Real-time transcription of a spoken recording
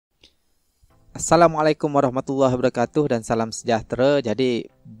Assalamualaikum warahmatullahi wabarakatuh dan salam sejahtera.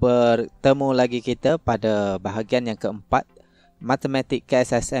 Jadi bertemu lagi kita pada bahagian yang keempat, Matematik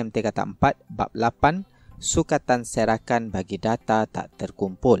KSSM tingkatan 4, bab 8, Sukatan Serakan bagi data tak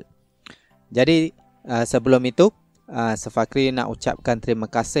terkumpul. Jadi sebelum itu, Sefakri nak ucapkan terima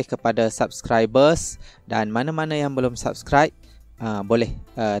kasih kepada subscribers, dan mana-mana yang belum subscribe, boleh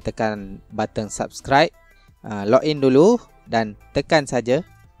tekan button subscribe, login dulu dan tekan saja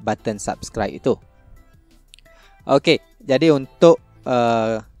button subscribe itu. Okey, jadi untuk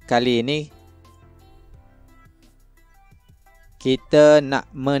kali ini kita nak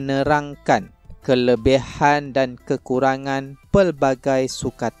menerangkan kelebihan dan kekurangan pelbagai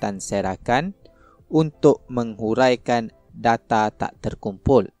sukatan serakan untuk menghuraikan data tak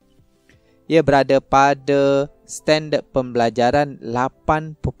terkumpul. Ia berada pada standard pembelajaran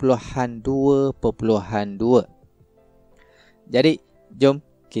 8.2.2. Jadi jom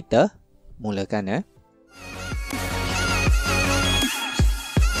kita mulakan .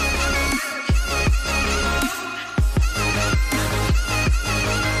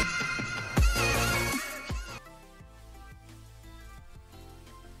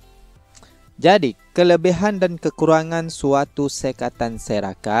 Jadi, kelebihan dan kekurangan suatu sekatan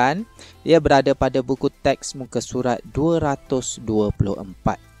serakan, ia berada pada buku teks muka surat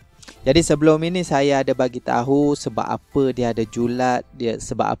 224. Jadi sebelum ini saya ada bagi tahu sebab apa dia ada julat,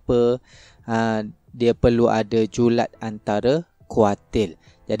 sebab apa dia perlu ada julat antara kuartil.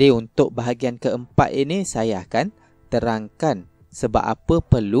 Jadi untuk bahagian keempat ini saya akan terangkan sebab apa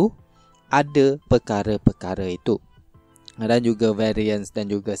perlu ada perkara-perkara itu. Dan juga variance dan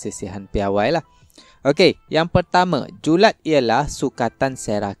juga sisihan piawai lah. Okey, yang pertama, julat ialah sukatan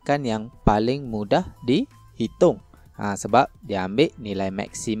serakan yang paling mudah dihitung. Sebab dia ambil nilai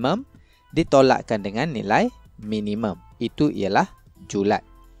maksimum ditolakkan dengan nilai minimum. Itu ialah julat.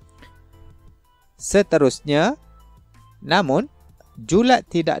 Seterusnya, namun julat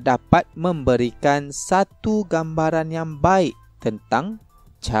tidak dapat memberikan satu gambaran yang baik tentang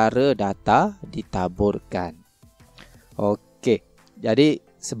cara data ditaburkan. Okey, jadi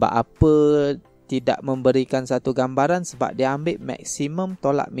sebab apa tidak memberikan satu gambaran? Sebab dia ambil maksimum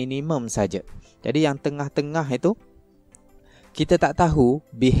tolak minimum saja. Jadi yang tengah-tengah itu kita tak tahu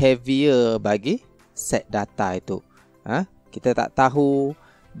behavior bagi set data itu. Kita tak tahu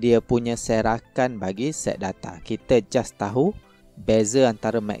dia punya serakan bagi set data. Kita just tahu beza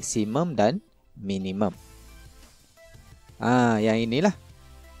antara maksimum dan minimum. Yang inilah.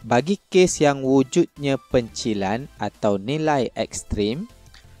 Bagi kes yang wujudnya pencilan atau nilai ekstrim,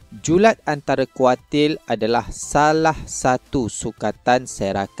 julat antara kuartil adalah salah satu sukatan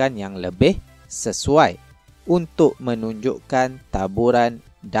serakan yang lebih sesuai untuk menunjukkan taburan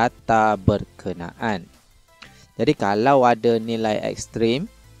data berkenaan. Jadi kalau ada nilai ekstrim,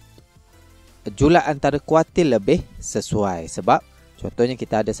 julat antara kuartil lebih sesuai. Sebab contohnya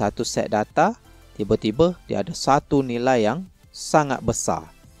kita ada satu set data, tiba-tiba dia ada satu nilai yang sangat besar.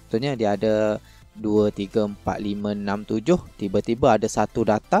 Contohnya dia ada 2, 3, 4, 5, 6, 7, tiba-tiba ada satu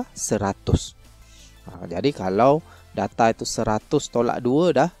data 100. Jadi kalau data itu 100 tolak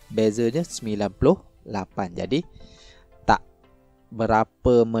 2 dah bezanya 98. Jadi tak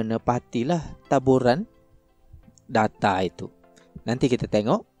berapa menepatilah taburan data itu. Nanti kita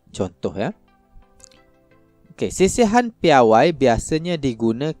tengok contoh ya. Okey, sisihan piawai biasanya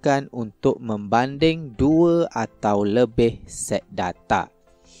digunakan untuk membanding dua atau lebih set data.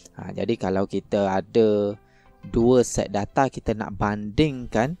 Jadi kalau kita ada dua set data, kita nak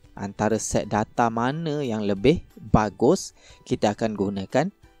bandingkan antara set data mana yang lebih bagus, kita akan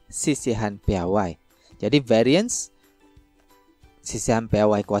gunakan sisihan piawai. Jadi variance, sisihan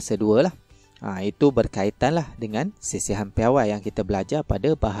piawai kuasa 2 lah. Itu berkaitan lah dengan sisihan piawai yang kita belajar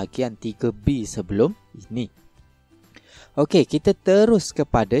pada bahagian 3B sebelum ini. Okey, kita terus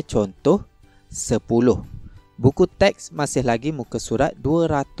kepada contoh 10. Buku teks masih lagi muka surat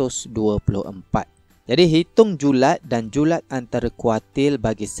 224. Jadi hitung julat dan julat antara kuartil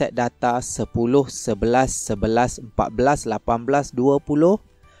bagi set data 10, 11, 11, 14, 18, 20,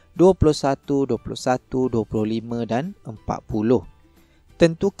 21, 21, 25 dan 40.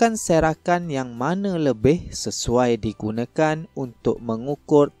 Tentukan serakan yang mana lebih sesuai digunakan untuk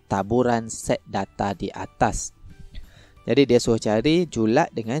mengukur taburan set data di atas. Jadi dia suruh cari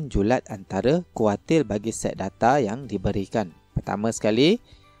julat dengan julat antara kuartil bagi set data yang diberikan. Pertama sekali,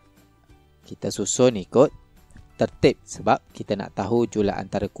 kita susun ikut tertib sebab kita nak tahu julat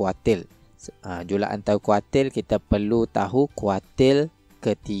antara kuartil. Julat antara kuartil kita perlu tahu kuartil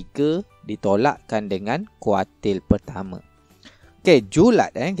ketiga ditolakkan dengan kuartil pertama. Okey,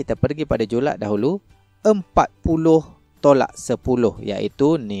 julat kita pergi pada julat dahulu. 40 tolak 10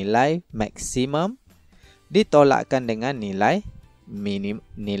 iaitu nilai maksimum ditolakkan dengan nilai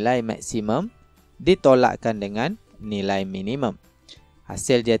maksimum ditolakkan dengan nilai minimum.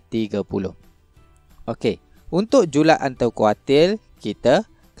 Hasil dia 30. Okey, untuk julat atau kuartil kita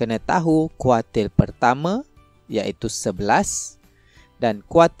kena tahu kuartil pertama iaitu 11 dan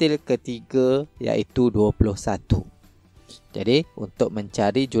kuartil ketiga iaitu 21. Jadi untuk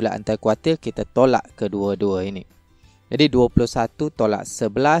mencari julat antar kuartil kita tolak kedua-dua ini. Jadi 21 tolak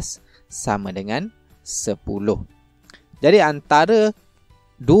 11 sama dengan 10. Jadi antara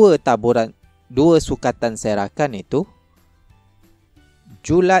dua sukatan serakan itu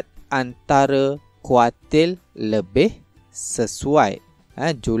julat antara kuartil lebih sesuai.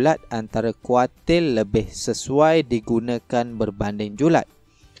 Julat antara kuartil lebih sesuai digunakan berbanding julat.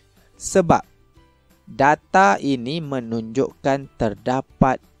 Sebab data ini menunjukkan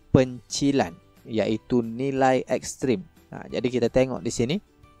terdapat pencilan iaitu nilai ekstrim. Jadi kita tengok di sini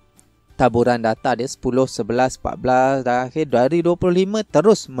taburan data dia 10, 11, 14 dan akhir dari 25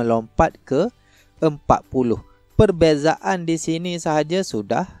 terus melompat ke 40. Perbezaan di sini sahaja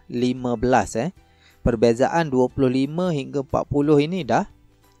sudah 15. Perbezaan 25 hingga 40 ini dah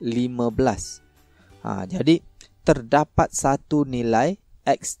 15. Jadi terdapat satu nilai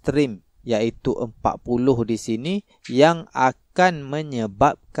ekstrim iaitu 40 di sini yang akan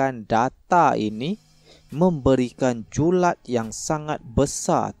menyebabkan data ini memberikan julat yang sangat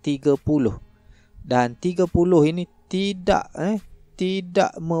besar 30. Dan 30 ini tidak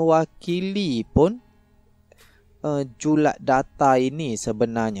mewakili pun julat data ini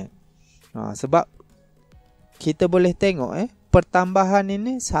sebenarnya. Sebab kita boleh tengok pertambahan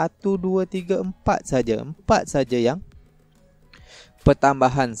ini 1, 2, 3, 4 saja. 4 saja yang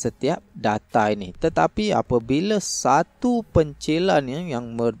pertambahan setiap data ini. Tetapi apabila satu pencilan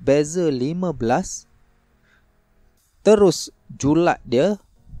yang berbeza 15, terus julat dia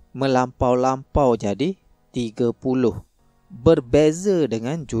melampau-lampau jadi 30. Berbeza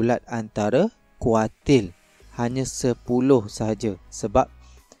dengan julat antara kuartil. Hanya 10 saja. Sebab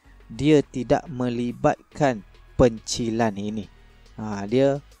dia tidak melibatkan pencilan ini.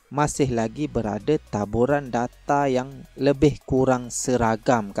 Dia masih lagi berada taburan data yang lebih kurang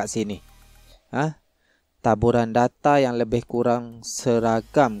seragam kat sini. Taburan data yang lebih kurang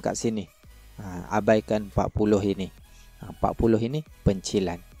seragam kat sini. Abaikan 40 ini. 40 ini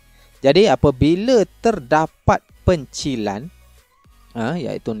pencilan. Jadi apabila terdapat pencilan,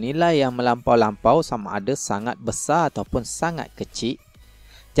 iaitu nilai yang melampau-lampau sama ada sangat besar ataupun sangat kecil,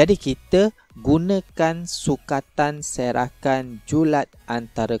 jadi kita gunakan sukatan serakan julat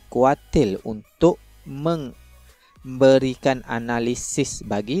antara kuartil untuk memberikan analisis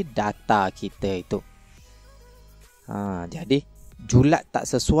bagi data kita itu. Jadi julat tak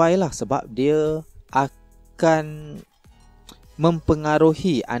sesuai lah sebab dia akan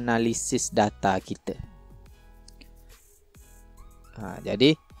mempengaruhi analisis data kita.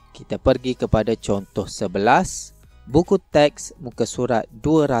 Jadi kita pergi kepada contoh 11. Buku teks muka surat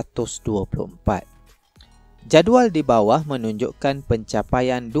 224. Jadual di bawah menunjukkan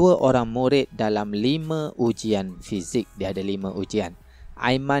pencapaian 2 orang murid dalam 5 ujian fizik. Dia ada 5 ujian.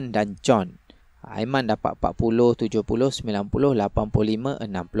 Aiman dan John. Aiman dapat 40, 70, 90, 85,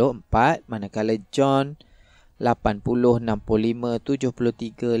 64. Manakala John 80, 65,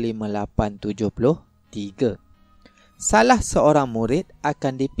 73, 58, 73. Salah seorang murid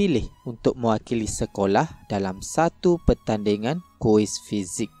akan dipilih untuk mewakili sekolah dalam satu pertandingan kuis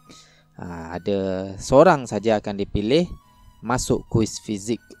fizik. Ada seorang saja akan dipilih masuk kuis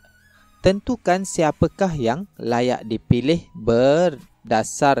fizik. Tentukan siapakah yang layak dipilih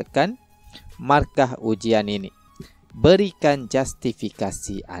berdasarkan markah ujian ini. Berikan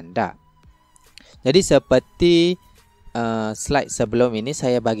justifikasi anda. Jadi seperti slide sebelum ini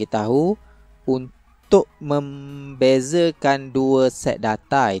saya bagi tahu untuk membezakan dua set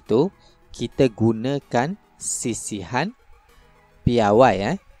data itu kita gunakan sisihan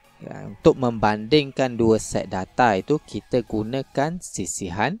piawai. Untuk membandingkan dua set data itu kita gunakan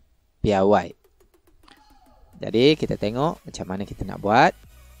sisihan piawai. Jadi kita tengok macam mana kita nak buat.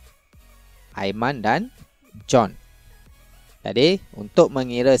 Aiman dan John. Jadi untuk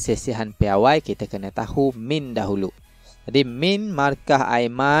mengira sisihan piawai kita kena tahu min dahulu. Jadi min markah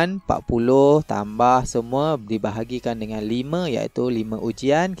Aiman 40 tambah semua dibahagikan dengan 5 iaitu 5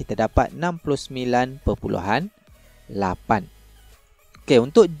 ujian kita dapat 69.8. Okey,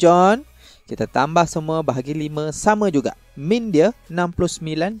 untuk John kita tambah semua bahagi 5 sama juga. Min dia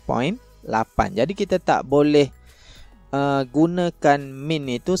 69.8. Jadi kita tak boleh gunakan min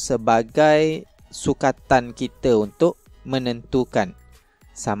itu sebagai sukatan kita untuk menentukan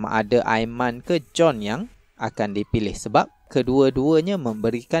sama ada Aiman ke John yang akan dipilih sebab kedua-duanya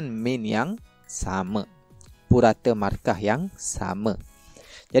memberikan min yang sama, purata markah yang sama.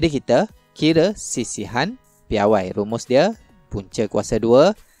 Jadi kita kira sisihan piawai. Rumus dia punca kuasa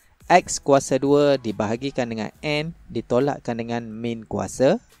 2, X kuasa 2 dibahagikan dengan N ditolakkan dengan min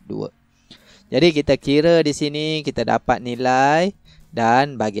kuasa 2. Jadi kita kira di sini kita dapat nilai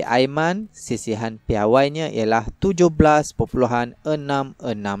dan bagi Aiman sisihan piawainya ialah 17.668.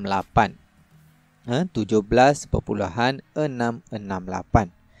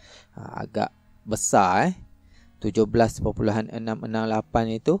 17.668. Agak besar 17.668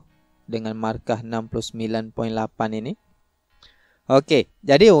 itu dengan markah 69.8 ini. Okey,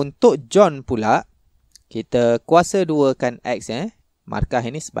 jadi untuk John pula kita kuasa 2 kan X markah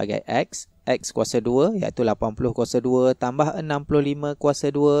ini sebagai X kuasa 2 iaitu 80 kuasa 2 tambah 65 kuasa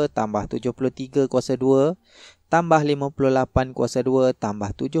 2 tambah 73 kuasa 2 tambah 58 kuasa 2 tambah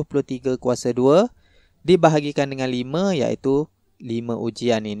 73 kuasa 2 dibahagikan dengan 5 iaitu 5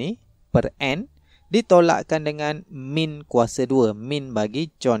 ujian ini per N ditolakkan dengan min kuasa 2, min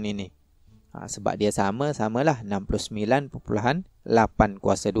bagi John ini. Sebab dia samalah 69.8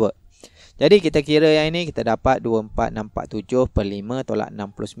 kuasa 2. Jadi kita kira yang ini kita dapat 24647 per 5 tolak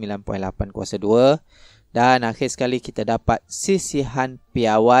 69.8 kuasa 2. Dan akhir sekali kita dapat sisihan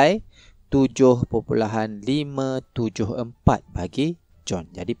piawai 7.574 bagi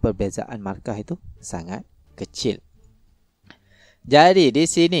John. Jadi perbezaan markah itu sangat kecil. Jadi di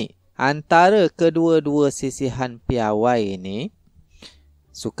sini antara kedua-dua sisihan piawai ini,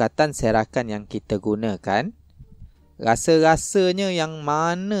 sukatan serakan yang kita gunakan, rasa-rasanya yang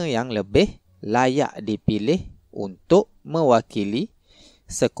mana yang lebih layak dipilih untuk mewakili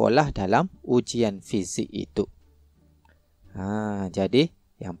sekolah dalam ujian fizik itu. Jadi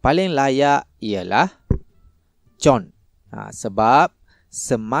yang paling layak ialah John. Sebab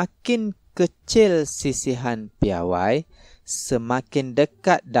semakin kecil sisihan piawai, semakin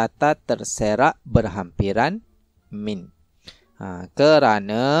dekat data terserak berhampiran min.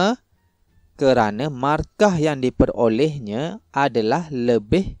 Kerana markah yang diperolehnya adalah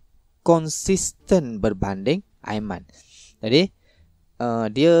lebih konsisten berbanding Aiman. Jadi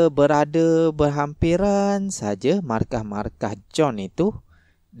dia berada berhampiran saja, markah-markah John itu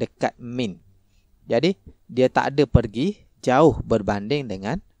dekat min. Jadi dia tak ada pergi jauh berbanding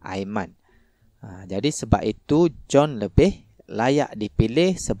dengan Aiman. Jadi sebab itu John lebih layak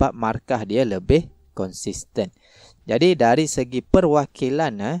dipilih sebab markah dia lebih konsisten. Jadi dari segi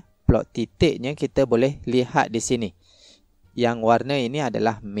perwakilan plot titiknya kita boleh lihat di sini. Yang warna ini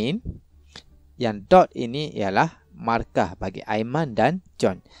adalah min, yang dot ini ialah markah bagi Aiman dan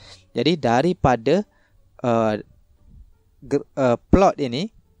John. Jadi daripada plot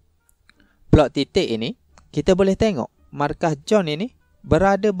titik ini kita boleh tengok markah John ini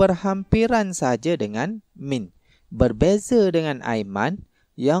berada berhampiran saja dengan min. Berbeza dengan Aiman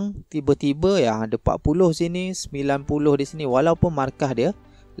yang tiba-tiba yang ada 40 sini, 90 di sini, walaupun markah dia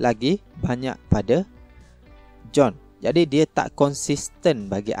lagi banyak pada John. Jadi dia tak konsisten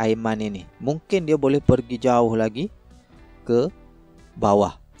bagi Aiman ini. Mungkin dia boleh pergi jauh lagi ke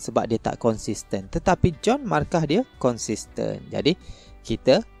bawah sebab dia tak konsisten. Tetapi John markah dia konsisten. Jadi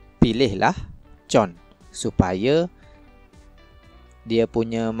kita pilihlah John supaya dia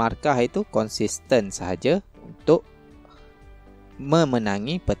punya markah itu konsisten sahaja untuk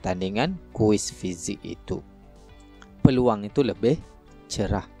memenangi pertandingan kuis fizik itu. Peluang itu lebih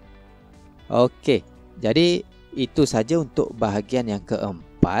cerah. Okey, jadi itu saja untuk bahagian yang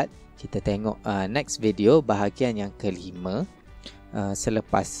keempat. Kita tengok next video bahagian yang kelima.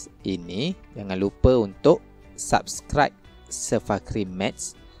 Selepas ini jangan lupa untuk subscribe Sefakri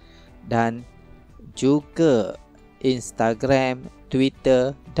Maths dan juga Instagram,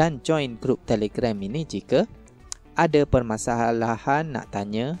 Twitter dan join grup Telegram ini jika ada permasalahan nak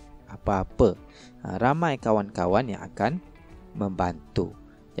tanya apa-apa. Ramai kawan-kawan yang akan membantu.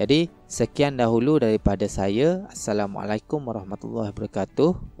 Jadi sekian dahulu daripada saya. Assalamualaikum warahmatullahi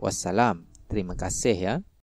wabarakatuh. Wassalam. Terima kasih ya.